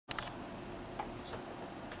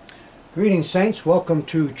Greetings, Saints. Welcome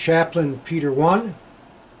to Chaplain pt.1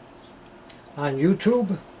 on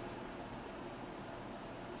YouTube.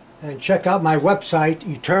 And check out my website,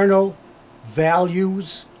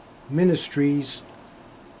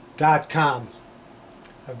 eternalvaluesministries.com.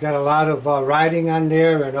 I've got a lot of writing on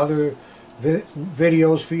there and other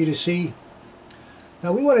videos for you to see.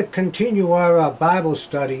 Now we want to continue our Bible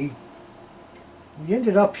study. We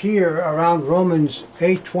ended up here around Romans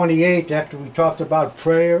 8:28 after we talked about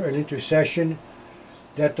prayer and intercession,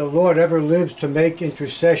 that the Lord ever lives to make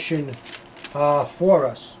intercession for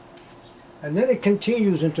us. And then it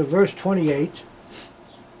continues into verse 28.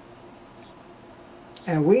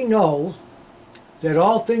 And we know that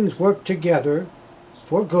all things work together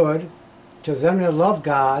for good to them that love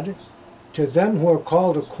God, to them who are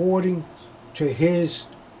called according to His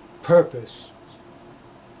purpose.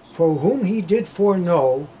 For whom He did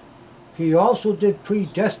foreknow, He also did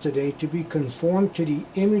predestinate to be conformed to the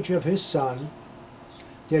image of His Son,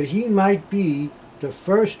 that He might be the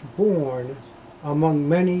firstborn among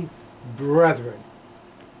many brethren.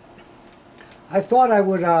 I thought I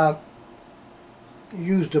would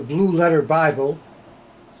use the Blue Letter Bible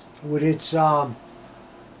with its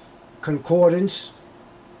concordance.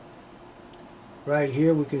 Right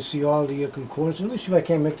here we can see all the concordance. Let me see if I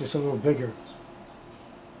can make this a little bigger.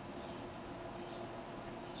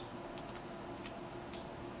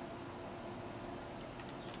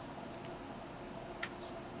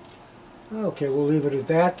 Okay, we'll leave it at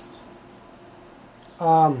that.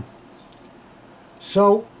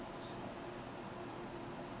 So,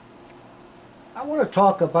 I want to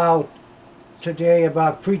talk today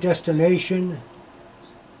about predestination,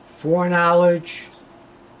 foreknowledge,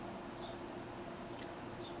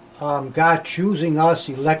 God choosing us,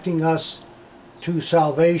 electing us to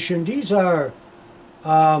salvation. These are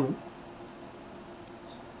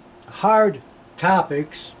hard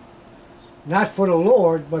topics, not for the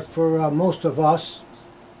Lord, but for most of us.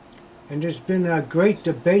 And there's been great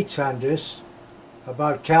debates on this,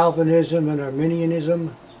 about Calvinism and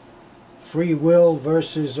Arminianism, free will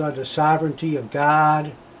versus the sovereignty of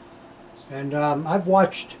God. And I've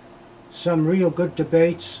watched some real good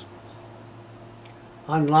debates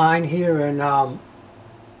online here, and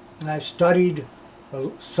I've studied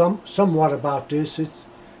somewhat about this,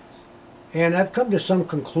 and I've come to some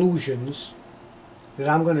conclusions that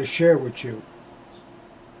I'm going to share with you.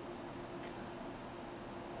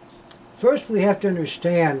 First, we have to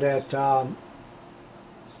understand that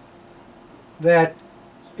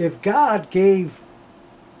if God gave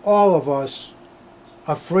all of us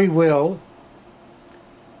a free will,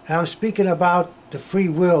 and I'm speaking about the free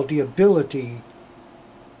will, the ability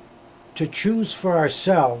to choose for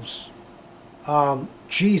ourselves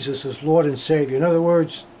Jesus as Lord and Savior. In other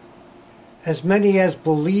words, as many as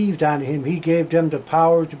believed on Him, He gave them the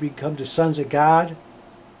power to become the sons of God.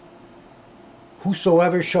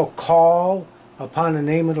 Whosoever shall call upon the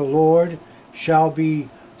name of the Lord shall be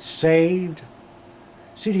saved.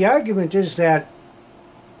 See, the argument is that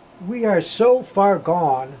we are so far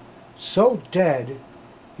gone, so dead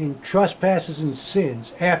in trespasses and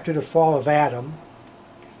sins after the fall of Adam,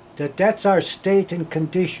 that's our state and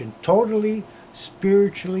condition, totally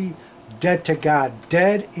spiritually dead to God,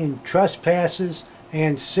 dead in trespasses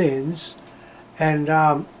and sins, and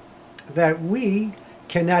that we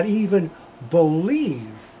cannot even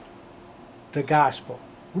believe the gospel.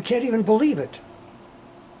 We can't even believe it.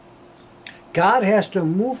 God has to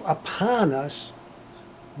move upon us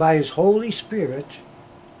by His Holy Spirit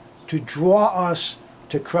to draw us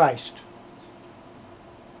to Christ.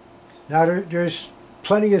 Now there's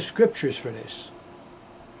plenty of scriptures for this.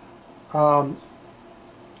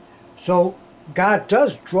 So God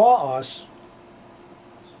does draw us.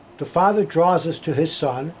 The Father draws us to His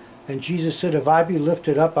Son, and Jesus said, if I be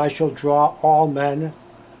lifted up, I shall draw all men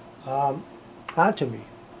unto me.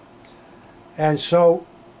 And so,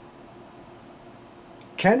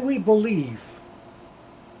 can we believe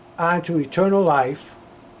unto eternal life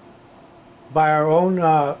by our own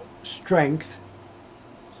strength,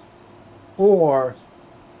 or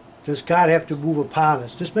does God have to move upon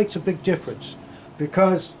us? This makes a big difference,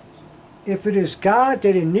 because if it is God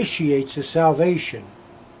that initiates the salvation,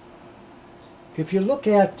 if you look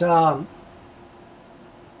at,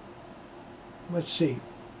 let's see,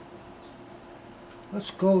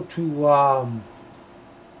 let's go to,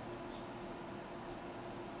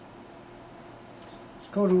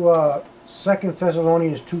 2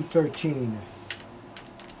 Thessalonians 2:13.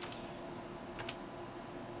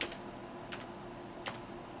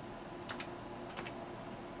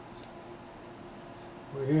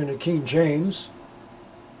 We're here in the King James.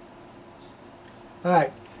 All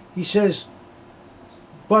right, he says,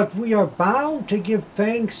 But we are bound to give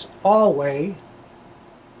thanks always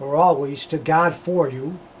to God for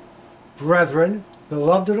you, brethren,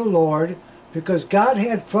 beloved of the Lord, because God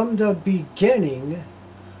had from the beginning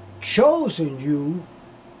chosen you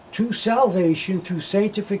to salvation through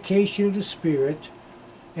sanctification of the Spirit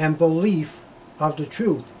and belief of the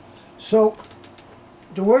truth. So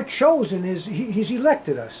the word chosen is He's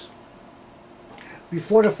elected us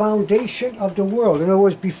before the foundation of the world. In other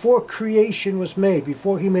words, before creation was made,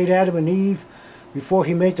 before He made Adam and Eve, before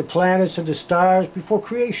He made the planets and the stars, before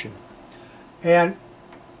creation. And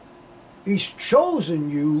He's chosen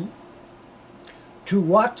you to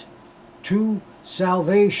what? To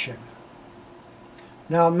salvation.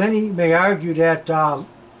 Now, many may argue that, well,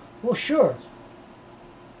 sure,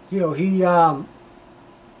 you know,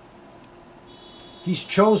 He's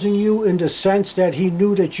chosen you in the sense that He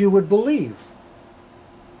knew that you would believe.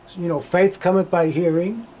 You know, faith cometh by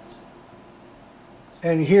hearing,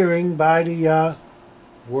 and hearing by the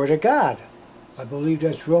Word of God. I believe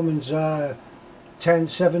that's Romans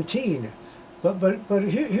 10:17. But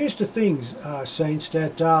here's the thing, saints,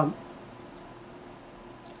 that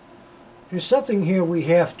there's something here we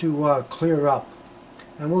have to clear up.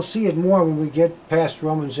 And we'll see it more when we get past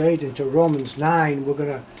Romans 8 into Romans 9. We're going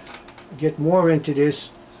to get more into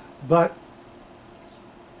this. But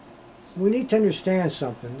we need to understand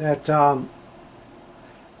something, that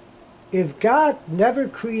if God never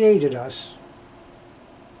created us,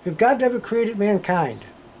 if God never created mankind,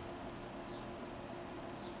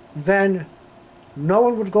 then no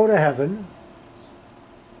one would go to heaven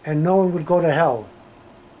and no one would go to hell.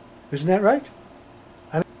 Isn't that right?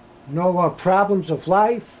 I mean, no problems of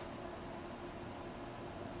life,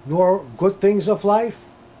 nor good things of life,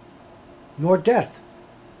 nor death.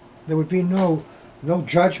 There would be no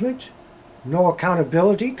judgment, no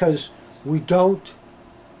accountability, because we don't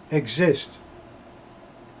exist.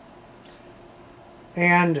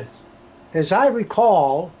 And as I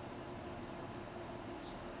recall,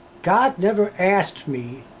 God never asked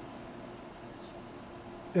me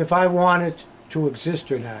if I wanted to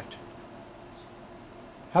exist or not.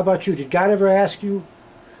 How about you? Did God ever ask you,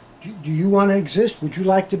 do you want to exist? Would you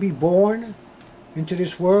like to be born into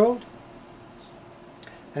this world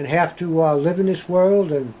and have to live in this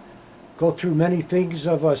world and go through many things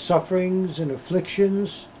of sufferings and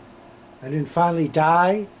afflictions, and then finally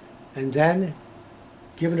die, and then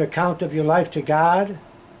give an account of your life to God,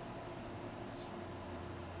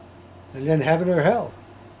 and then heaven or hell?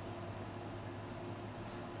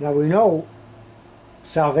 Now we know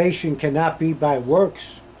salvation cannot be by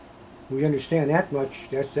works. We understand that much.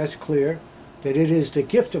 That's clear, that it is the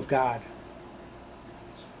gift of God.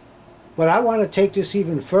 But I want to take this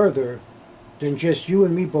even further than just you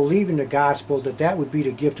and me believing the gospel, that would be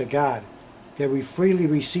the gift of God, that we freely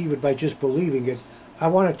receive it by just believing it. I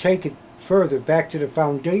want to take it further, back to the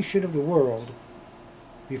foundation of the world,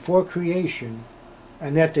 before creation,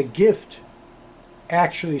 and that the gift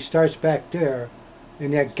actually starts back there,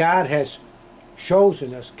 and that God has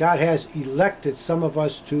chosen us, God has elected some of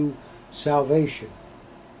us to salvation.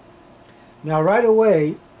 Now right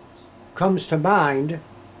away comes to mind,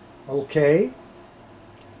 okay,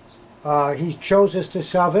 He chose us to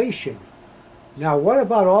salvation. Now what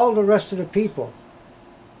about all the rest of the people?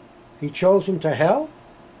 He chose them to hell?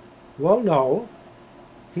 Well, no.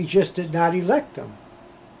 He just did not elect them.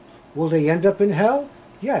 Will they end up in hell?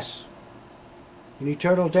 Yes. In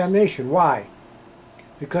eternal damnation. Why?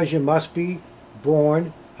 Because you must be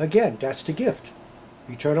born again. That's the gift.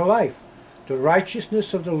 Eternal life. The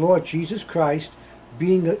righteousness of the Lord Jesus Christ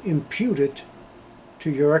being imputed to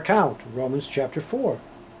your account. Romans chapter 4.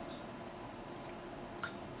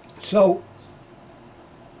 So,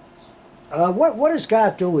 what is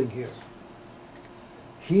God doing here?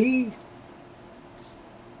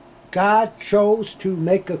 God chose to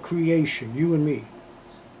make a creation, you and me.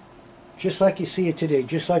 Just like you see it today,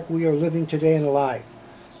 just like we are living today and alive.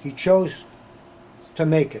 He chose to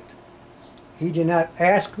make it. He did not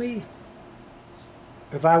ask me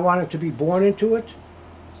if I wanted to be born into it,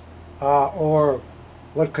 or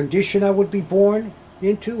what condition I would be born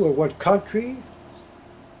into, or what country,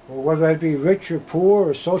 or whether I'd be rich or poor,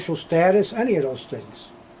 or social status, any of those things.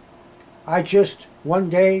 I just, one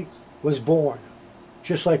day, was born,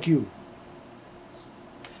 just like you.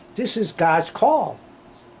 This is God's call.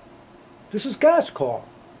 This is God's call.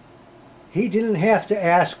 He didn't have to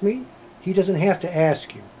ask me. He doesn't have to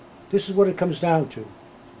ask you. This is what it comes down to.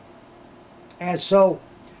 And so,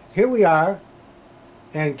 here we are,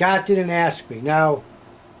 and God didn't ask me. Now,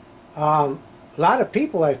 a lot of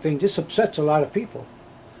people, I think, this upsets a lot of people.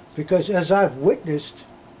 Because as I've witnessed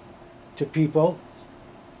to people,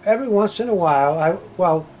 every once in a while,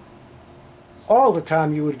 well, all the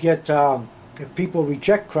time you would get, if people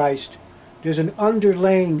reject Christ, there's an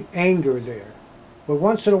underlying anger there. But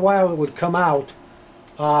once in a while it would come out,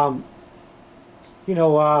 you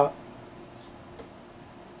know,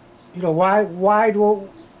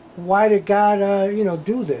 why did God, you know,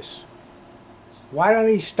 do this? Why don't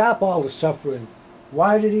He stop all the suffering?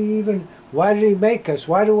 Why did He make us?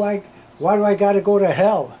 Why do I got to go to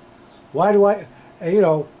hell? Why do I, you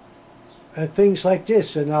know, and things like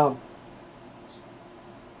this, and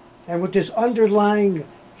with this underlying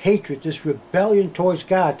hatred, this rebellion towards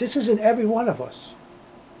God, this is in every one of us.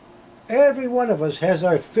 Every one of us has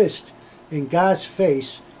our fist in God's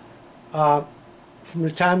face from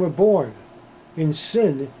the time we're born. In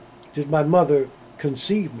sin did my mother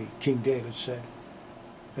conceive me, King David said.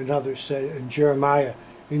 Another said in Jeremiah,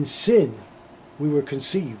 in sin we were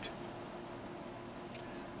conceived.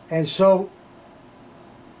 And so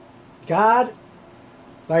God,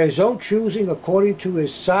 by His own choosing, according to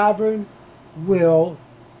His sovereign will,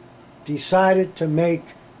 decided to make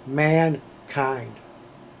mankind.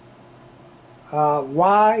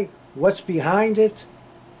 Why? What's behind it?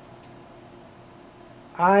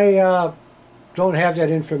 I don't have that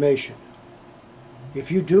information. If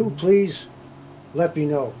you do, please let me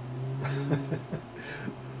know.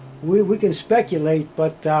 we can speculate,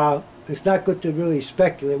 but it's not good to really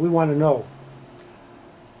speculate. We want to know.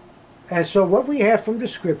 And so what we have from the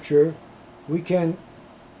Scripture, we can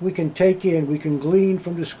take in, we can glean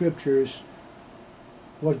from the Scriptures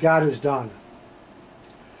what God has done.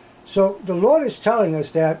 So the Lord is telling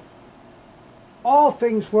us that all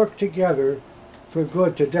things work together for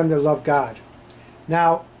good to them that love God.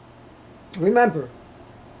 Now, remember,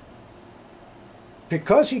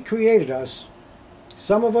 because He created us,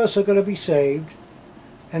 some of us are going to be saved,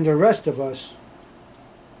 and the rest of us,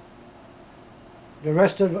 the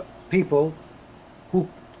rest of people who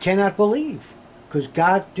cannot believe, because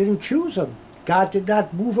God didn't choose them. God did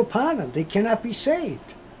not move upon them. They cannot be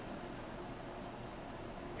saved.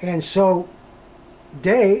 And so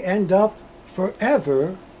they end up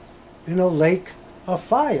forever in a lake of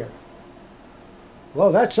fire.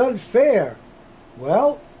 Well, that's unfair.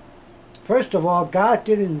 Well, first of all, God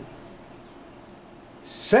didn't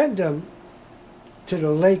send them to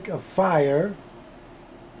the lake of fire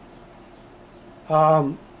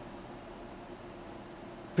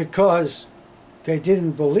because they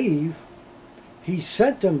didn't believe. He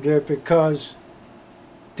sent them there because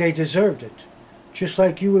they deserved it. Just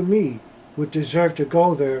like you and me would deserve to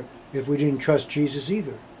go there if we didn't trust Jesus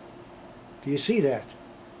either. Do you see that?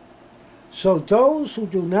 So those who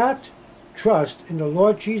do not trust in the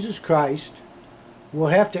Lord Jesus Christ will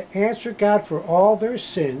have to answer God for all their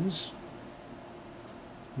sins.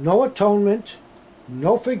 No atonement,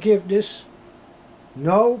 no forgiveness,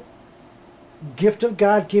 no gift of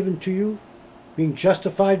God given to you, being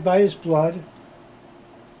justified by His blood,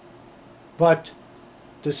 but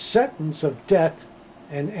the sentence of death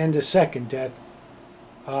and the second death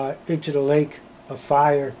into the lake of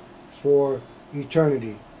fire for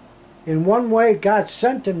eternity. In one way, God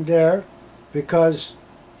sent them there because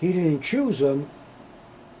He didn't choose them,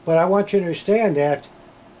 but I want you to understand that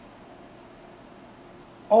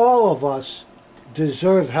all of us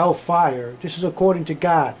deserve hellfire. This is according to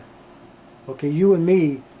God. Okay, you and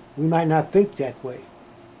me, we might not think that way.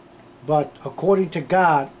 But according to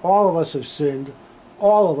God, all of us have sinned.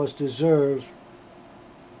 All of us deserve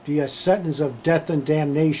the sentence of death and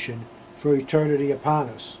damnation for eternity upon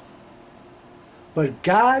us. But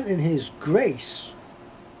God, in His grace,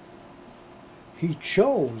 He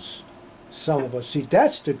chose some of us. See,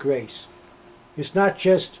 that's the grace. It's not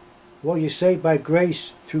just, well, you're saved by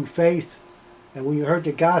grace through faith, and when you heard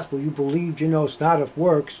the gospel, you believed, you know, it's not of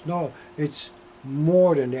works. No, it's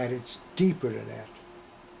more than that. It's deeper than that.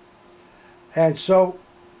 And so,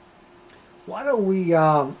 why don't we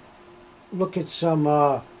look at some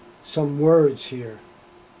words here?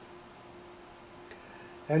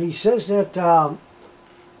 And he says that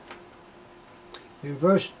in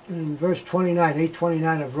verse 29,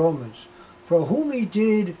 8:29 of Romans, for whom He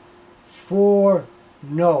did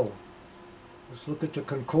foreknow. Let's look at the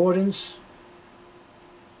concordance.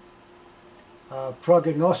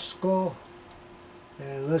 Prognosko,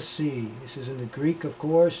 and let's see. This is in the Greek, of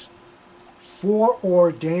course.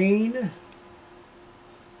 Foreordain,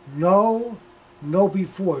 know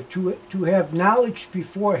before, to have knowledge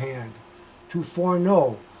beforehand, to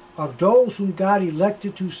foreknow of those whom God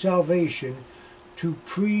elected to salvation, to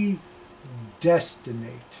predestinate.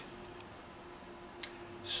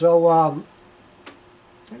 So,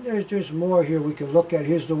 and there's more here we can look at.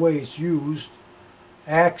 Here's the way it's used.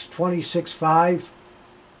 Acts 26:5.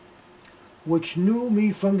 which knew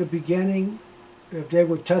me from the beginning, if they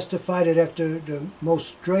would testify that after the most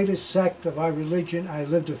straightest sect of our religion, I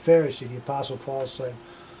lived a Pharisee, the Apostle Paul said.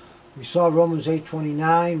 We saw Romans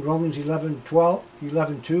 8:29, Romans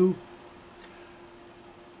 11:2.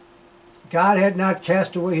 God had not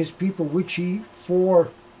cast away his people which he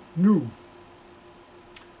foreknew.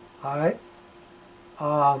 All right.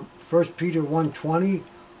 1 Peter 1:20,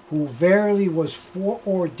 who verily was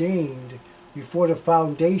foreordained before the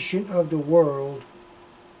foundation of the world,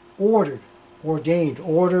 ordered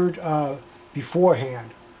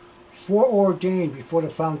beforehand, foreordained before the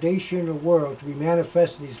foundation of the world to be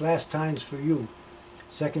manifest in these last times for you.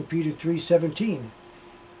 2 Peter 3:17.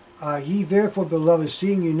 Ye therefore, beloved,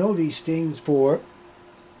 seeing you know these things, for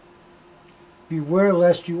beware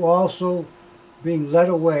lest you also, being led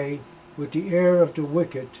away with the error of the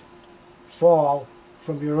wicked, fall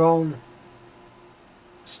from your own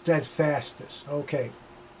steadfastness. Okay,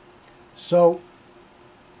 so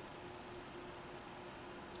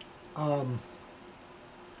let's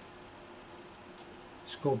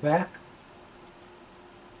go back.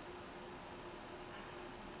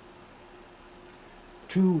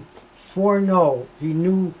 To foreknow, he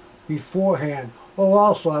knew beforehand. Oh,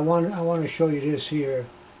 also I want to show you this here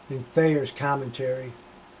in Thayer's commentary.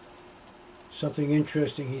 Something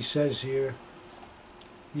interesting he says here.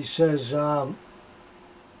 He says,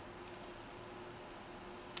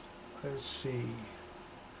 let's see,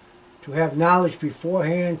 to have knowledge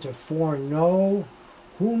beforehand, to foreknow,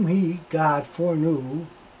 whom he, God, foreknew,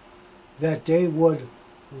 that they would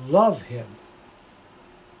love him.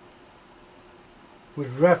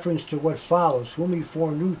 With reference to what follows, whom he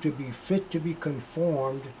foreknew to be fit to be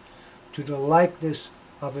conformed to the likeness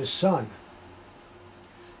of his Son.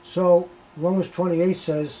 So Romans 28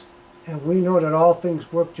 says, and we know that all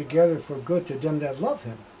things work together for good to them that love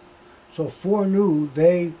him. So foreknew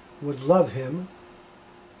they would love him,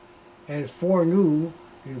 and foreknew,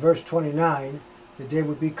 in verse 29, that they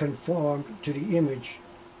would be conformed to the image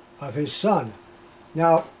of his Son.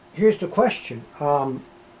 Now, here's the question.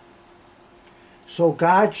 So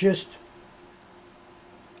God just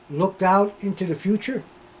looked out into the future,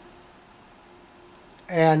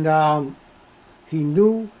 and he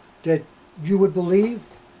knew that you would believe,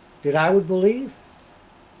 that I would believe?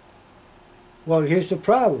 Well, here's the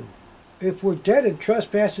problem. If we're dead in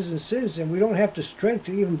trespasses and sins, and we don't have the strength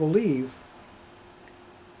to even believe,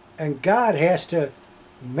 and God has to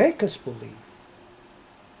make us believe.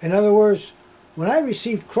 In other words, when I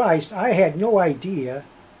received Christ, I had no idea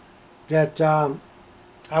that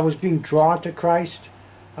I was being drawn to Christ.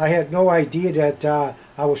 I had no idea that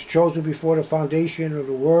I was chosen before the foundation of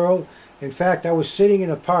the world. In fact, I was sitting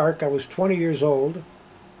in a park. I was 20 years old,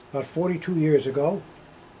 about 42 years ago,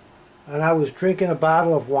 and I was drinking a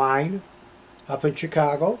bottle of wine up in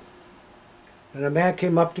Chicago, and a man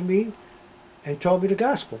came up to me and told me the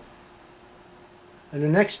gospel. And the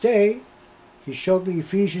next day, he showed me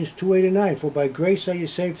Ephesians 2:8-9, for by grace are you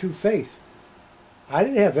saved through faith. I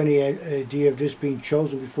didn't have any idea of this being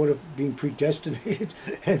chosen before being predestinated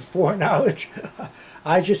and foreknowledge.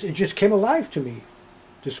 It just came alive to me,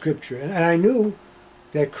 the scripture. And I knew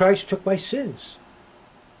that Christ took my sins.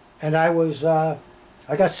 And I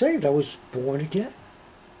got saved. I was born again.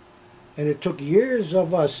 And it took years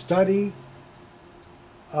of study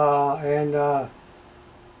and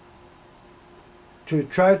to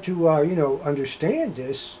try to, understand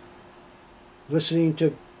this, listening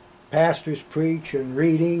to pastors preach and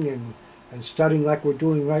reading and studying like we're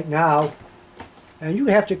doing right now. And you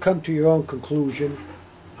have to come to your own conclusion.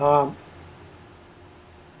 I'm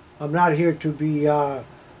not here to be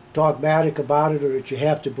dogmatic about it or that you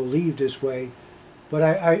have to believe this way, but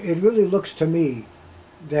it really looks to me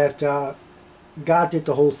that God did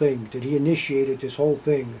the whole thing, that he initiated this whole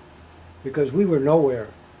thing, because we were nowhere.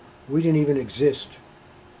 We didn't even exist.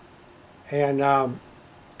 And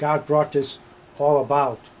God brought this all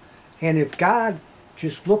about. And if God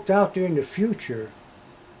just looked out there in the future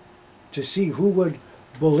to see who would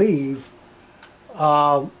believe,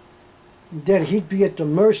 then he'd be at the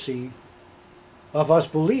mercy of us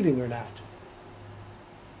believing or not.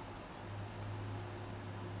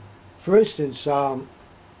 For instance,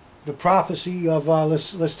 the prophecy of,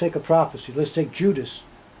 let's take a prophecy. Let's take Judas.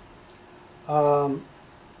 My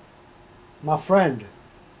friend,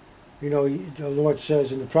 the Lord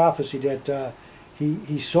says in the prophecy that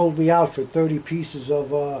he sold me out for 30 pieces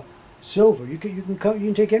of silver. You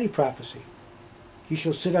can take any prophecy. He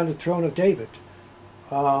shall sit on the throne of David.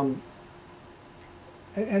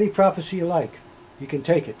 Any prophecy you like, you can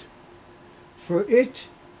take it. For it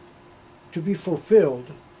to be fulfilled,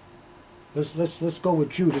 let's go with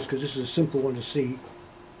Judas, because this is a simple one to see.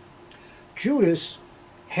 Judas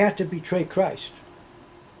had to betray Christ.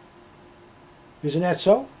 Isn't that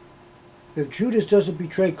so? If Judas doesn't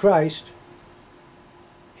betray Christ,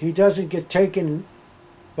 he doesn't get taken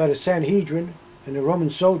by the Sanhedrin and the Roman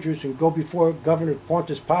soldiers and go before Governor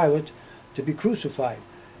Pontius Pilate to be crucified.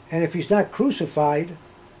 And if he's not crucified,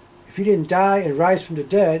 if he didn't die and rise from the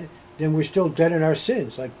dead, then we're still dead in our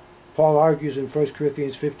sins, like Paul argues in 1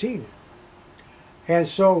 Corinthians 15. And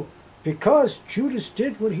so, because Judas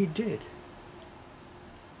did what he did,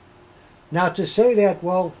 now to say that,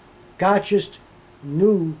 well, God just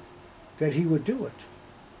knew that he would do it,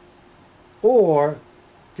 or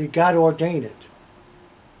did God ordain it?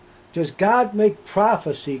 Does God make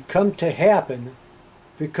prophecy come to happen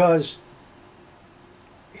because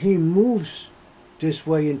he moves this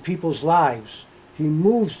way in people's lives? He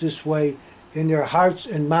moves this way in their hearts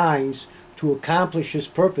and minds to accomplish his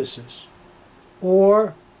purposes?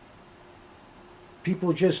 Or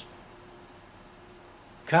people just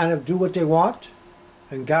kind of do what they want,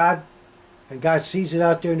 and God sees it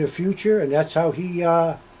out there in the future, and that's how he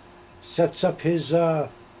sets up his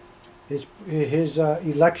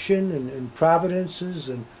election and providences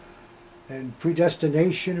and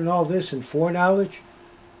predestination and all this and foreknowledge.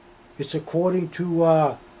 It's according to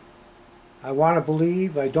I want to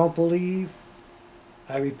believe, I don't believe,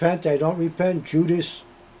 I repent, I don't repent. Judas,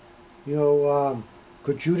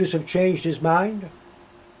 could Judas have changed his mind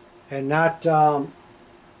and not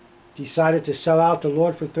decided to sell out the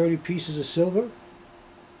Lord for 30 pieces of silver?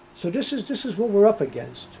 So this is what we're up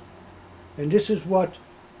against, and this is what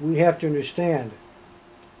we have to understand.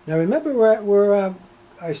 Now remember where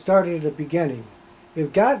I started at the beginning.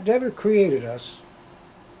 If God never created us,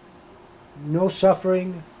 no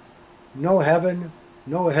suffering, no heaven,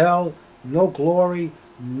 no hell, no glory,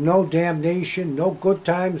 no damnation, no good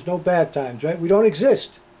times, no bad times, right? We don't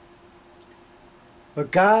exist.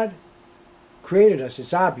 But God created us.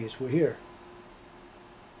 It's obvious. We're here.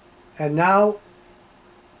 And now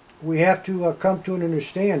we have to come to an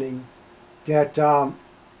understanding that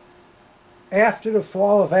after the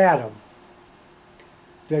fall of Adam,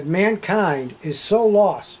 that mankind is so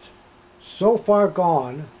lost, so far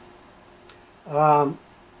gone,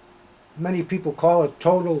 many people call it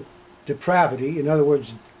total depravity, in other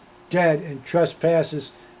words, dead in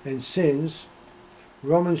trespasses and sins.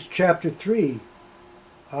 Romans chapter 3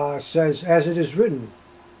 says, as it is written,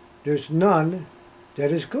 there's none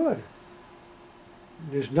that is good.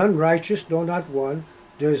 There's none righteous, no, not one.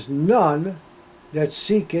 There's none that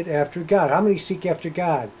seeketh after God. How many seek after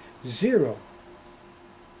God? Zero.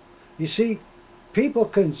 You see, people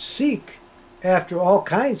can seek after all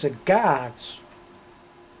kinds of gods,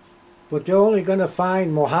 but they're only going to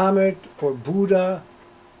find Muhammad or Buddha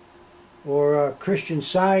or Christian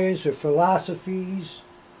Science or philosophies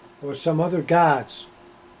or some other gods.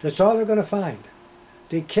 That's all they're going to find.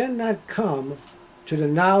 They cannot come to the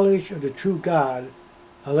knowledge of the true God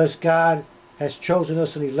unless God has chosen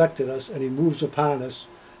us and elected us, and he moves upon us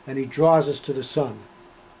and he draws us to the Son.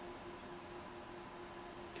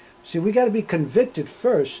 See, we got to be convicted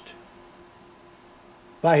first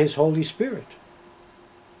by his Holy Spirit.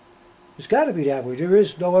 It's got to be that way. There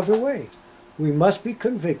is no other way. We must be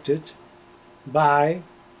convicted by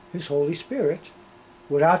his Holy Spirit.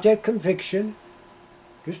 Without that conviction,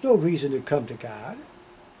 there's no reason to come to God.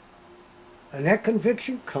 And that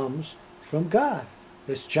conviction comes from God.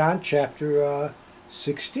 That's John chapter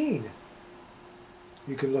 16.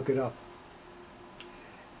 You can look it up.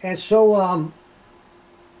 And so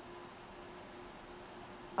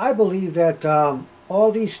I believe that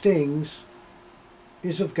all these things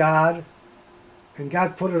is of God, and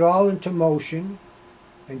God put it all into motion,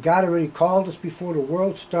 and God already called us before the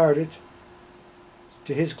world started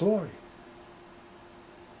to his glory.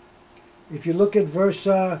 If you look at verse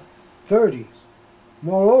 30,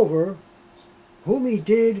 moreover, whom he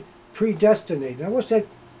did predestinate. Now what's that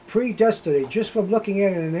predestinate? Just from looking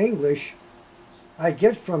at it in English, I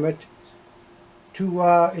get from it to,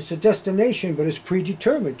 it's a destination, but it's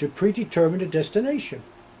predetermined, to predetermine a destination.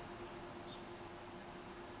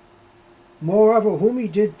 Moreover, whom he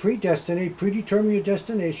did predestinate, predetermine your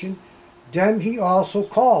destination, them he also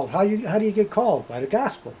called. How do you get called? By the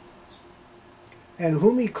gospel. And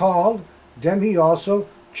whom he called, them he also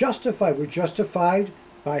justified. We're justified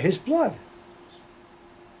by his blood.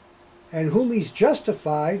 And whom he's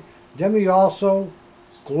justified, them he also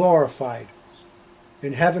glorified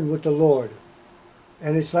in heaven with the Lord.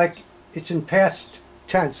 And it's like, it's in past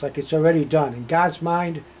tense, like it's already done. In God's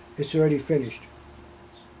mind, it's already finished.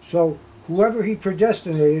 So whoever he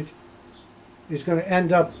predestinated is going to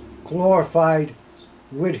end up glorified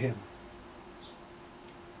with him.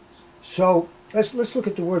 So Let's look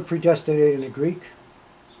at the word predestinate in the Greek.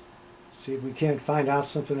 See if we can't find out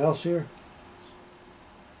something else here.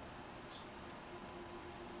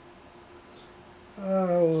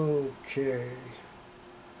 Okay.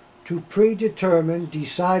 To predetermine,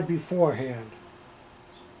 decide beforehand.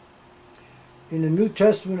 In the New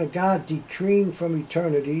Testament of God decreeing from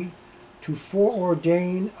eternity to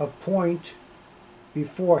foreordain, appoint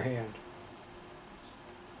beforehand.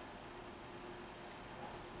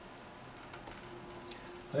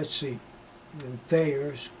 Let's see. In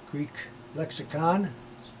Thayer's Greek lexicon.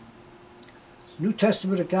 New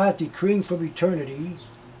Testament of God decreeing from eternity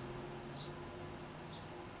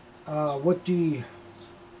with the,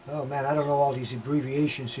 oh man, I don't know all these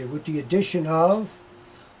abbreviations here, with the addition of,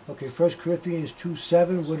 okay, 1 Corinthians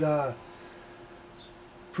 2:7 with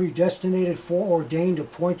predestinated, foreordained,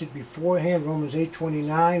 appointed beforehand, Romans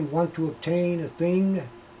 8:29, one to obtain a thing,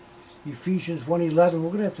 Ephesians 1:11. We're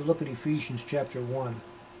going to have to look at Ephesians chapter 1.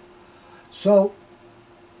 So,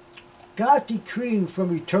 God decreeing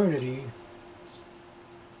from eternity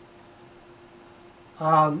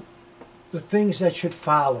the things that should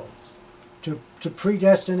follow, to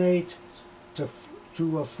predestinate, to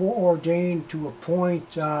foreordain, to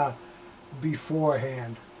appoint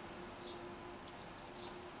beforehand.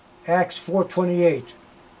 Acts 4:28,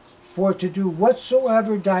 for to do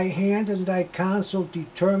whatsoever thy hand and thy counsel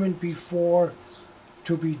determined before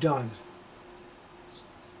to be done.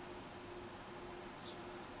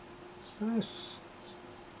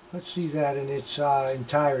 Let's see that in its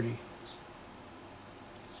entirety.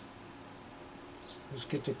 Let's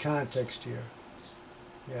get the context here.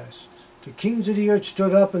 Yes. The kings of the earth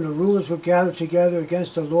stood up and the rulers were gathered together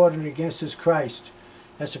against the Lord and against his Christ.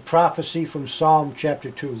 That's a prophecy from Psalm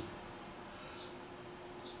chapter 2.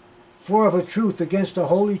 For of a truth against the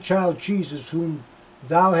holy child Jesus, whom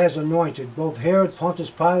thou hast anointed, both Herod,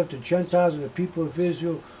 Pontius Pilate, the Gentiles, and the people of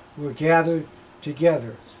Israel were gathered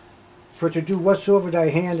together. For to do whatsoever thy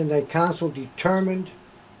hand and thy counsel determined,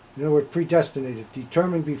 in other words, predestinated,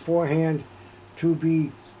 determined beforehand to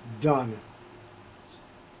be done.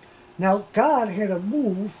 Now God had to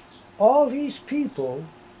move all these people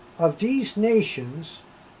of these nations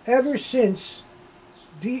ever since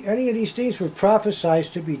any of these things were prophesied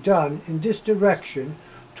to be done in this direction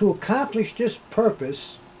to accomplish this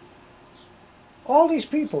purpose. All these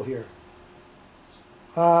people here,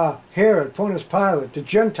 Herod, Pontius Pilate, the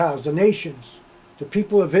Gentiles, the nations, the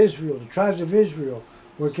people of Israel, the tribes of Israel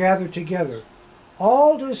were gathered together.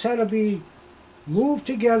 All this had to be moved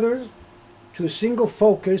together to a single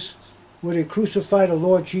focus where they crucified the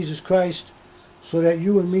Lord Jesus Christ so that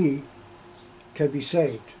you and me can be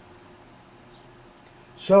saved.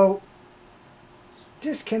 So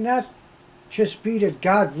this cannot just be that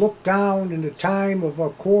God looked down in the time of a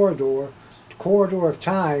corridor of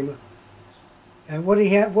time, and what did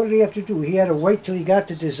he have to do? He had to wait till he got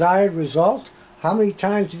the desired result? How many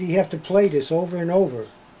times did he have to play this over and over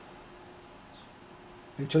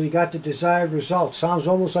until he got the desired result? Sounds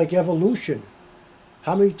almost like evolution.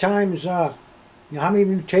 How many times, how many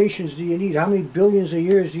mutations do you need? How many billions of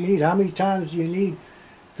years do you need? How many times do you need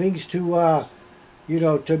things to,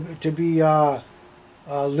 to be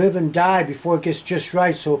live and die before it gets just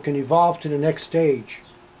right so it can evolve to the next stage?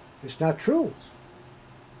 It's not true.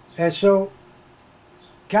 And so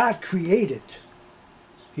God created.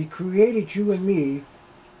 He created you and me,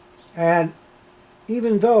 and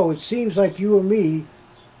even though it seems like you and me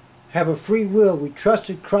have a free will, we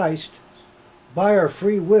trusted Christ by our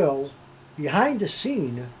free will, behind the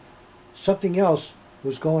scene something else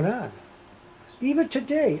was going on. Even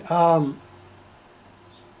today, I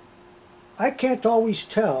can't always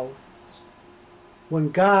tell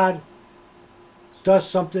when God does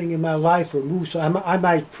something in my life or moves. I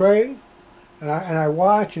might pray and I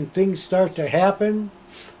watch and things start to happen,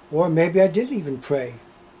 or maybe I didn't even pray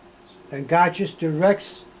and God just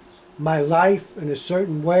directs my life in a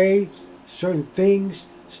certain way. Certain things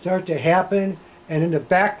start to happen, and in the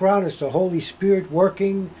background it's the Holy Spirit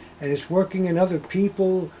working, and it's working in other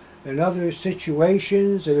people and other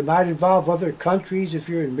situations, and it might involve other countries if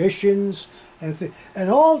you're in missions, and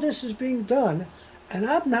all this is being done, and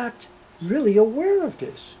I'm not really aware of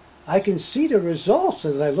this. I can see the results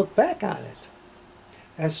as I look back on it.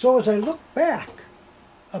 And so as I look back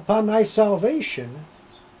upon my salvation,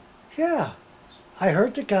 yeah, I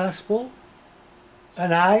heard the gospel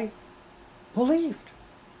and I believed.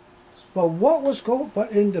 But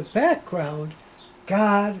but in the background,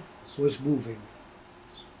 God was moving.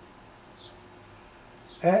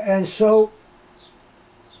 And so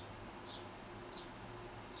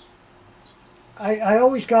I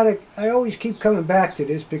always keep coming back to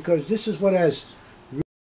this, because this is what has